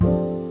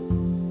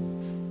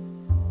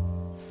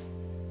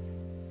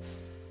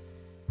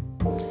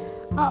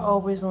I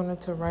always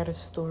wanted to write a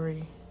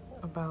story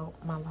about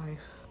my life,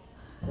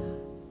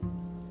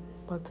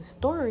 but the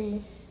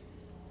story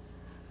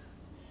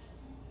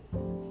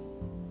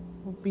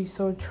would be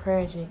so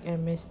tragic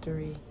and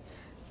mystery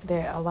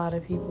that a lot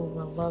of people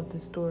would love the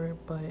story,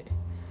 but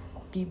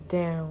deep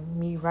down,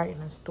 me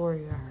writing a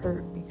story I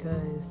hurt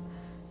because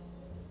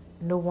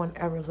no one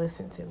ever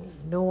listened to me.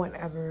 No one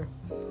ever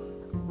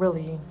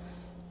really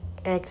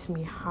asked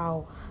me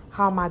how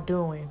am I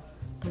doing?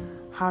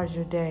 How's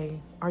your day?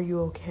 Are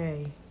you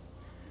okay?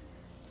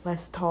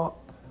 Let's talk.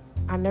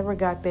 I never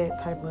got that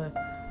type of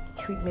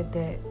treatment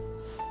that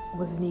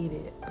was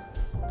needed.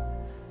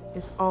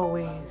 It's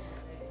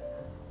always,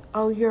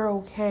 oh, you're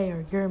okay,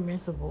 or you're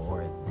miserable,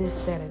 or this,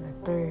 that, and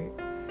the third.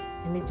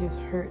 And it just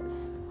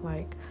hurts.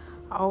 Like,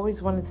 I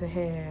always wanted to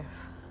have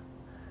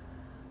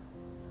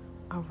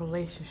a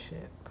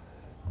relationship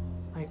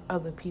like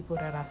other people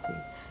that I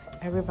see.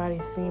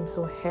 Everybody seems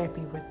so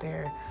happy with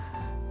their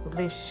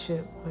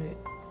relationship with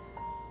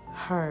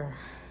her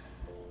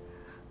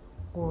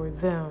or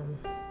them,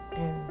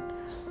 and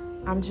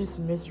I'm just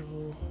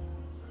miserable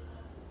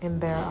in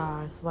their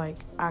eyes. Like,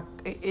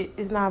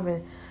 it's not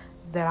even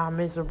that I'm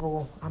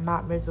miserable. I'm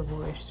not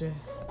miserable. It's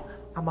just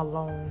I'm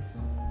alone.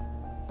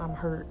 I'm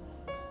hurt.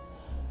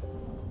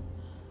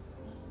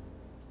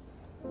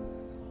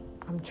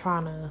 I'm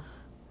trying to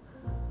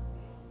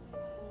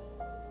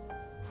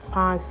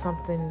find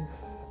something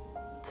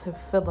to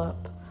fill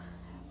up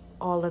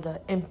all of the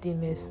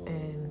emptiness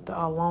and the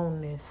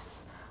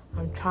aloneness.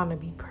 I'm trying to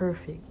be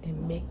perfect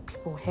and make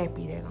people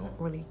happy that don't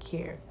really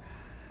care.